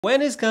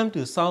When it's come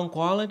to sound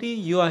quality,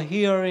 you are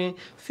hearing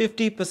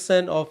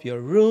 50% of your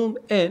room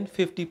and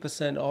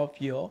 50% of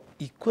your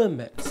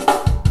equipment.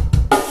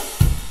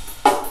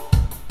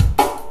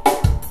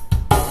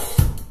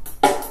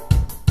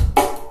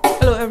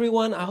 Hello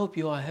everyone, I hope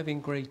you are having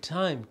a great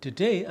time.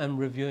 Today I'm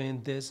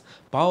reviewing this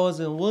Bowers &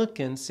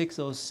 Wilkins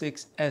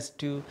 606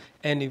 S2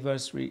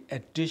 Anniversary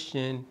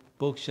Edition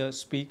bookshelf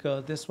speaker.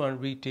 This one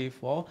retail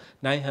for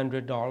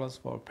 $900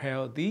 for a pair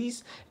of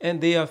these, and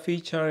they are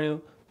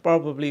featuring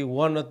probably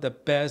one of the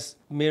best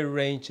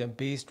mid-range and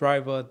bass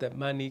driver that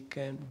money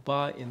can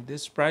buy in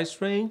this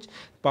price range.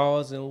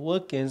 Bowers &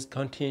 Wilkins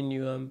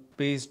Continuum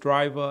bass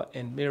driver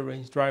and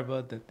mid-range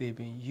driver that they've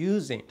been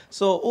using.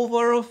 So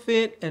overall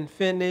fit and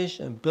finish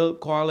and build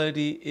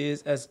quality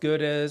is as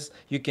good as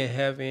you can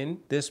have in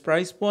this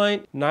price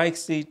point.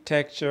 Nicely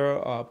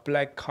texture,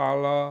 black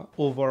color,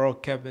 overall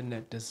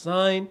cabinet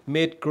design,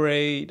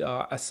 mid-grade,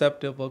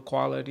 acceptable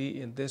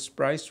quality in this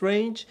price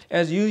range.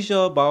 As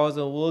usual, Bowers &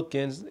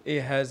 Wilkins,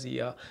 it has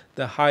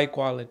the high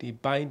quality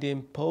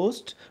binding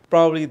post.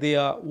 Probably they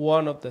are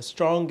one of the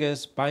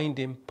strongest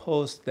binding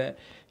posts that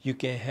you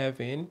can have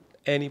in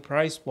any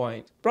price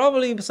point.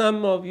 Probably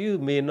some of you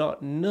may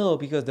not know,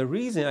 because the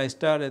reason I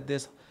started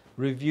this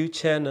review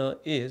channel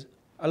is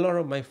a lot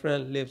of my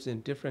friends lives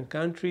in different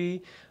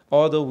country,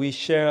 although we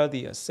share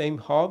the same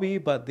hobby,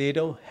 but they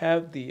don't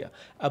have the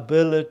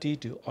ability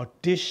to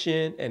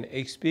audition and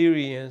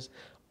experience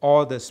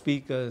all the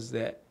speakers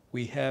that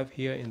we have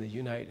here in the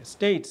United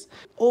States.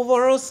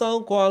 Overall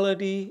sound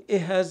quality, it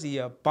has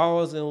the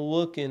Bowers &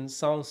 Wilkins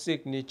sound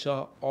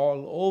signature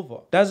all over.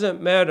 Doesn't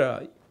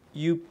matter,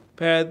 you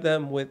pair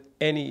them with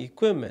any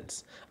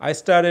equipments. I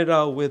started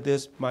out with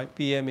my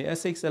PMA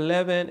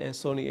SX11 and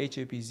Sony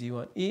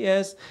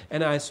HAP-Z1ES,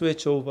 and I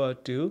switched over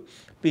to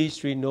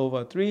Peachtree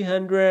Nova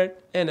 300,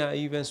 and I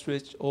even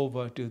switched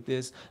over to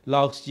this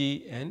Laux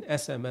G and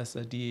SMS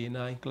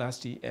DA9 Class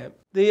D amp.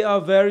 They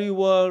are very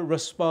well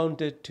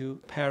responded to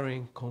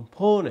pairing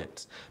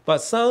components. But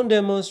sound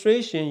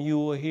demonstration you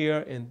will hear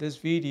in this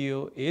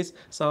video is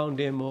sound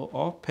demo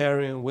of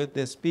pairing with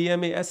this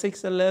PMA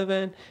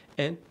SX11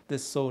 and the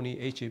Sony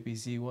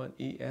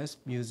HAP-Z1ES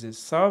music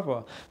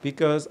server,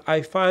 because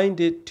I find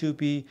it to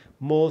be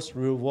most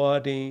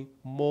rewarding,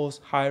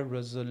 most high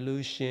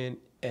resolution,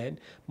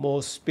 and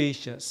most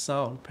spacious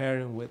sound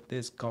pairing with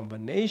this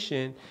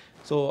combination.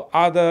 So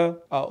other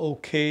are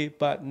okay,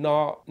 but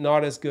not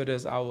as good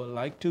as I would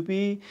like to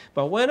be.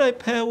 But when I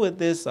pair with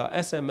this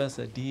SMS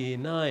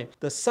DA9,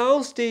 the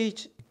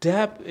soundstage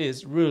depth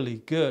is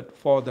really good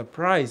for the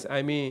price.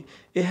 I mean,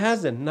 it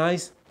has a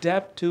nice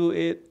depth to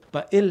it,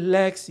 but it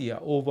lacks the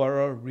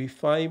overall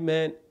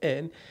refinement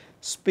and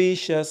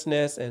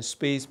spaciousness and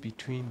space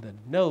between the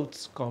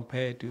notes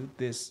compared to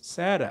this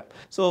setup.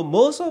 So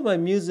most of my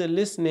music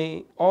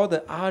listening, all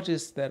the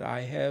artists that I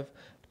have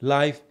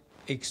live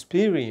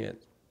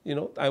experience,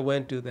 I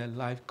went to their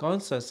live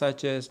concerts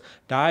such as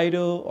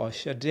Dido or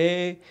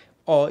Sade,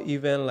 or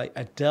even like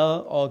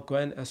Adele or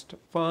Gwen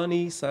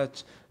Stefani,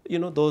 such,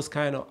 those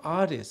kind of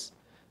artists,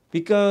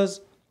 because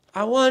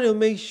I want to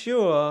make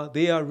sure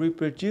they are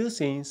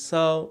reproducing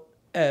sound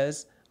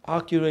as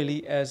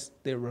accurately as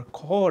they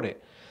record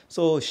it.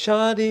 So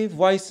Sade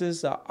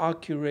voices are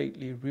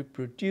accurately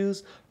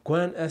reproduced.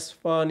 Gwen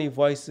Stefani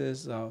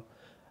voices are,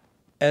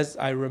 as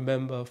I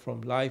remember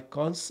from live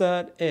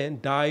concert,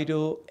 and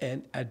Dido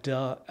and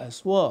Adele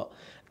as well.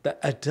 The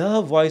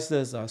Adele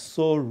voices are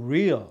so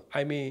real.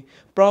 I mean,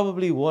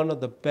 probably one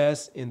of the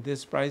best in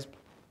this price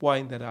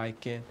point that I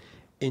can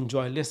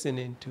enjoy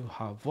listening to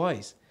her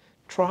voice.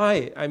 Try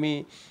it. I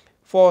mean,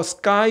 for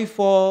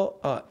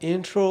Skyfall,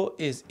 intro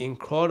is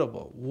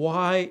incredible.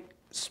 Wide,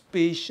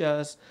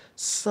 spacious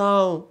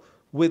sound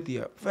with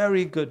a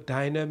very good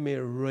dynamic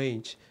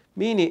range,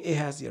 meaning it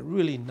has a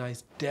really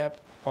nice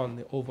depth on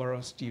the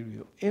overall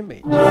stereo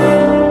image.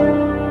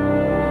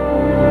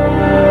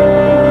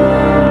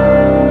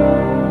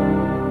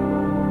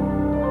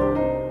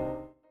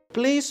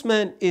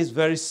 Placement is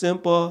very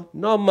simple,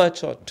 not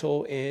much of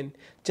toe in,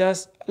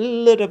 just a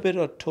little bit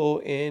of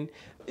toe in.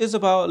 It's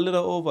about a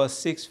little over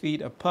 6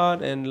 feet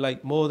apart and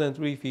like more than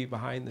 3 feet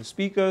behind the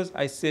speakers.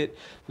 I sit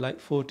like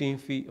 14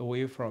 feet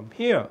away from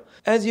here.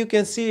 As you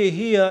can see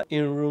here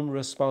in room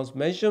response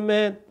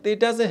measurement, it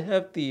doesn't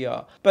have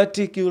the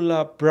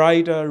particular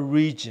brighter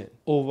region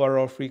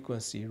overall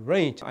frequency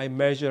range. I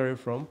measure it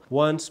from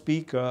one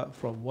speaker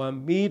from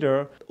 1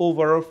 meter.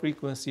 Overall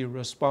frequency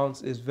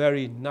response is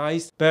very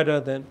nice, better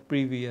than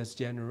previous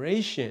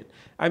generation.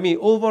 I mean,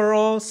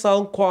 overall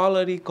sound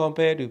quality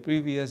compared to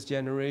previous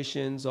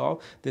generations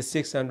of the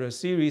 600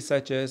 series,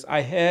 such as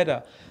I had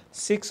a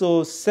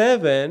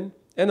 607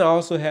 and I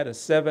also had a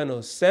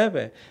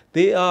 707.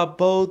 They are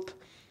both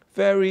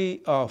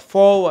very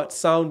forward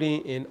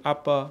sounding in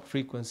upper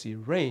frequency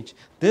range.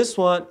 This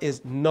one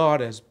is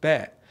not as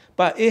bad,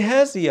 but it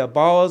has the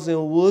Bowers &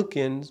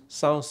 Wilkins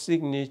sound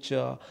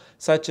signature,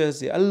 such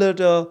as a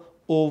little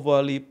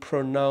overly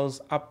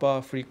pronounced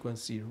upper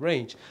frequency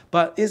range,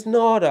 but it's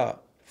not a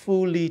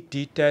fully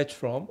detached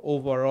from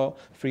overall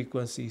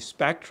frequency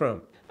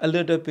spectrum. a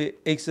little bit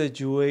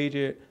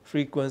exaggerated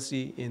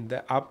frequency in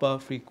the upper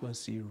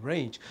frequency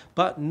range,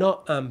 but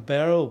not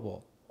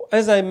unbearable.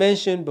 As I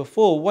mentioned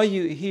before, what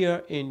you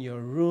hear in your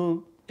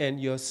room and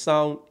your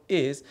sound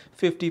is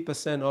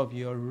 50% of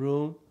your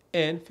room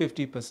and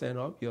 50%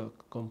 of your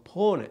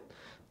component.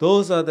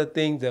 Those are the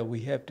things that we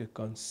have to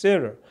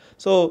consider.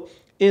 So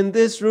in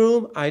this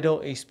room, I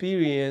don't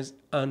experience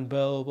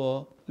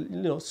unbearable,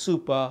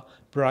 super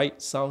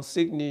bright sound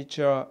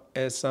signature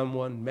as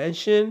someone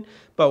mentioned.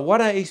 But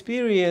what I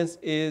experience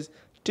is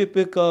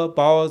typical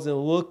Bowers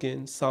and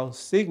Wilkins sound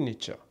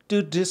signature.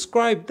 To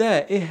describe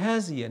that, it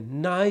has a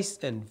nice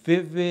and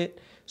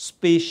vivid,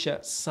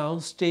 spacious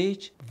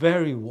soundstage,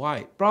 very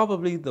wide,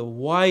 probably the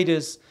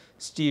widest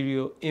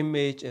stereo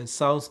image and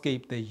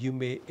soundscape that you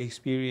may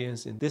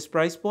experience in this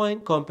price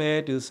point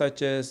compared to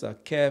such as a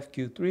KEF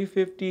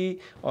Q350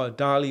 or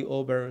Dali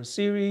Oberon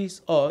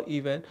series or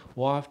even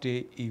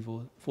Wafte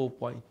Evo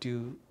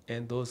 4.2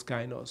 and those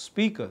kind of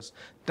speakers.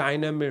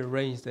 Dynamic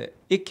range that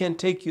it can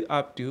take you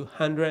up to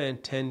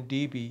 110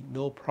 dB,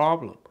 no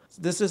problem.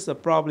 This is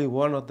probably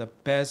one of the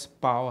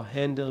best power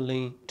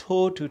handling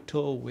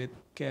toe-to-toe with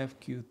KEF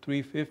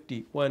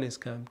Q350 when it's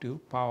come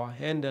to power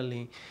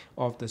handling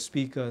of the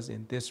speakers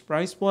in this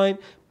price point.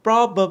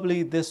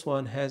 Probably this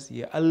one has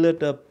a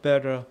little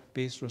better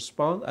bass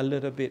response, a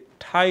little bit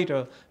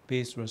tighter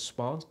bass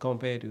response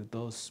compared to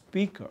those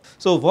speakers.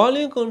 So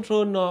volume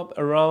control knob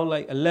around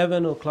like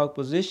 11 o'clock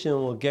position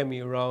will get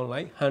me around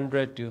like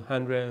 100 to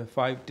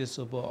 105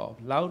 decibel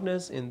of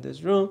loudness in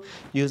this room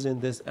using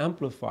this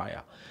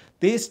amplifier.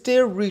 They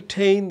still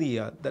retain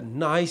the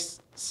nice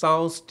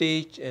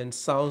soundstage and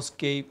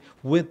soundscape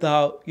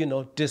without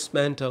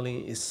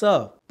dismantling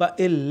itself, but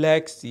it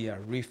lacks the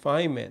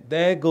refinement.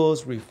 There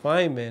goes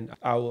refinement,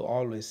 I will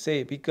always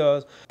say,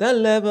 because that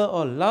level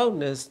of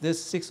loudness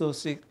this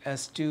 606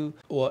 S2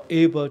 were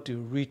able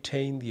to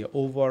retain the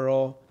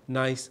overall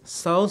nice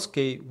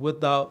soundscape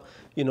without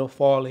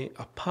falling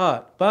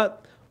apart.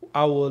 But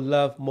I would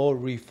love more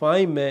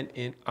refinement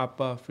in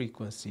upper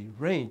frequency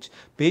range.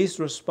 Bass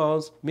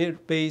response,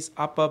 mid bass,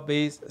 upper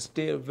bass,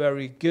 still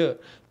very good,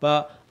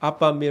 but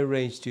upper mid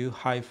range to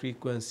high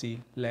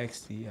frequency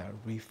lacks the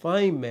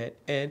refinement,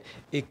 and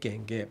it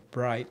can get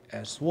bright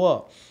as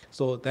well.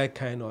 So that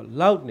kind of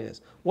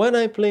loudness. When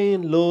I play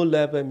in low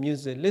level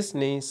music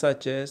listening,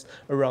 such as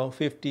around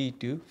 50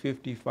 to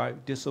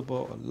 55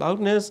 decibel of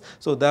loudness,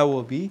 so that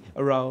will be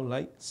around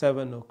like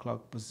 7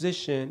 o'clock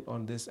position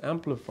on this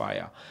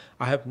amplifier.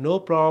 I have no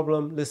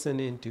problem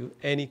listening to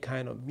any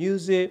kind of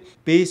music.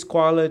 Bass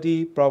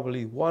quality,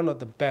 probably one of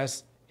the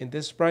best in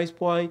this price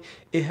point.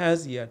 It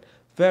has a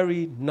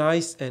very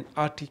nice and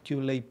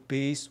articulate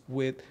bass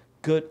with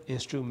good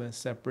instrument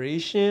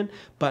separation,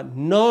 but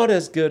not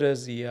as good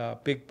as the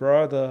Big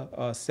Brother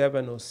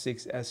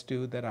 706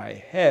 S2 that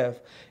I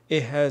have.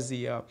 It has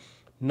the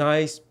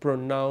nice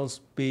pronounced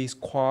bass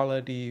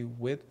quality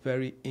with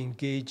very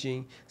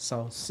engaging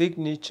sound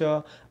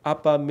signature.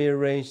 Upper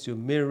mid-range to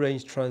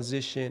mid-range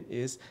transition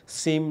is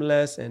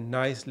seamless and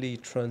nicely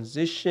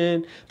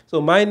transitioned.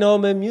 So my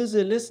normal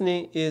music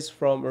listening is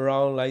from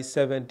around like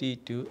 70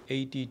 to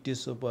 80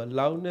 decibel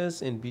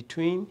loudness in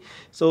between.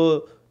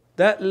 So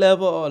that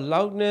level of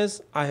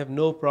loudness, I have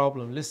no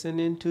problem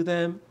listening to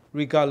them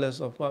regardless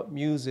of what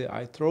music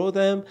I throw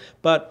them.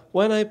 But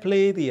when I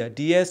play the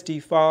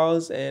DST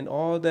files and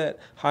all that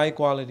high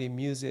quality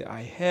music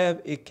I have,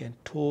 it can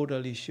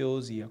totally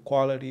show the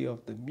quality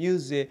of the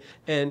music,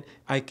 and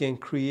I can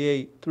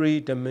create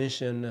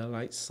three-dimensional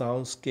like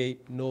soundscape,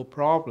 no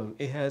problem.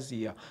 It has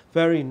a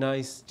very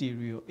nice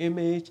stereo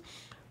image.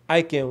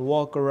 I can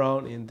walk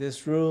around in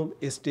this room,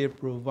 it still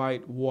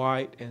provides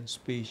wide and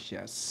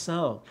spacious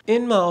sound.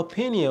 In my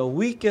opinion,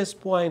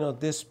 weakest point of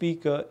this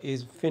speaker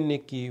is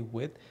finicky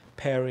with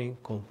pairing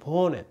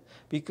component,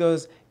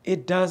 because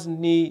it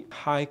doesn't need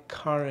high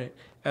current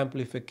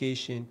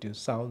amplification to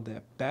sound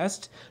their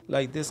best.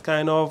 Like this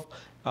kind of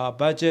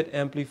budget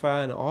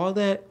amplifier and all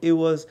that, it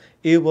was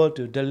able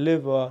to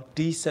deliver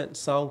decent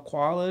sound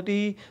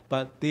quality,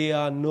 but they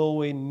are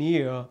nowhere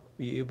near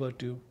be able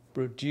to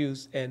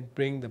produce and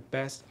bring the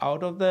best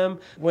out of them.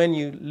 When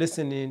you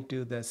listen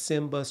into the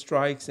cymbal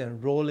strikes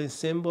and rolling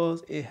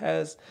cymbals, it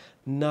has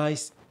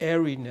nice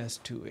airiness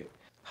to it.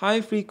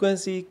 High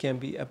frequency can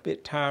be a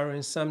bit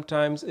tiring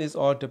sometimes. It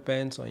all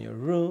depends on your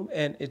room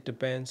and it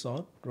depends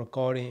on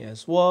recording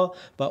as well.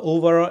 But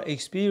overall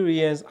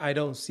experience, I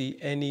don't see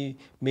any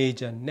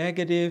major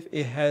negative.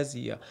 It has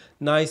a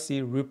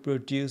nicely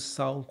reproduced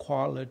sound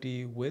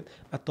quality with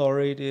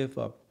authoritative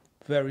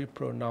very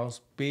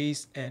pronounced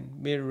bass and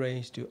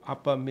mid-range to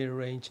upper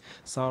mid-range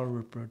sound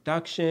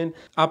reproduction.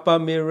 Upper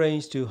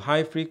mid-range to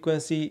high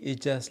frequency,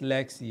 it just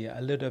lacks a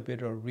little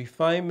bit of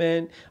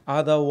refinement.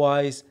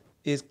 Otherwise,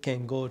 it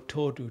can go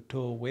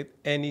toe-to-toe with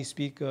any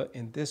speaker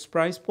in this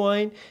price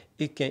point.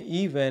 It can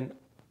even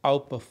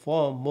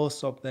outperform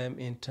most of them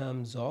in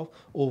terms of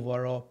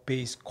overall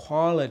bass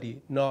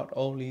quality, not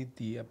only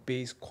the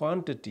bass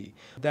quantity.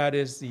 That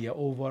is the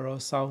overall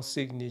sound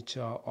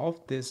signature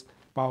of this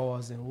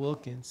Bowers &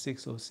 Wilkins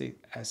 606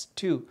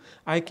 S2.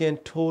 I can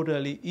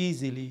totally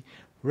easily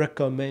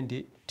recommend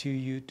it to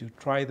you to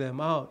try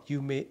them out.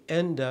 You may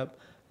end up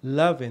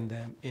loving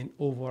them in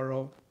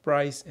overall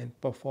price and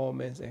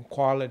performance and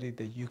quality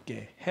that you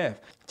can have.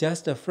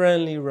 Just a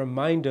friendly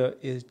reminder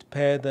is to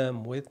pair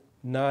them with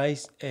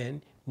nice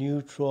and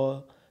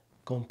neutral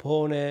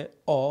component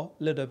or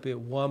little bit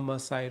warmer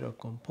side of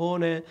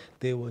component.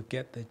 They will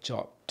get the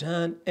job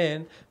done.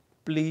 And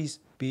please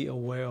be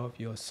aware of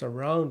your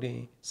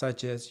surrounding,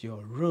 such as your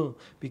room,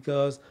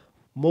 because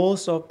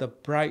most of the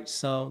bright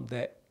sound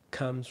that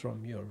comes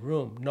from your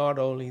room, not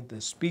only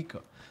the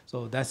speaker.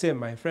 So that's it,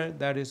 my friend.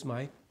 That is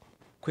my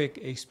quick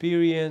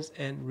experience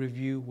and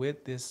review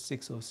with this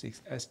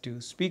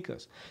 606S2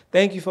 speakers.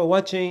 Thank you for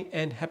watching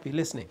and happy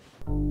listening.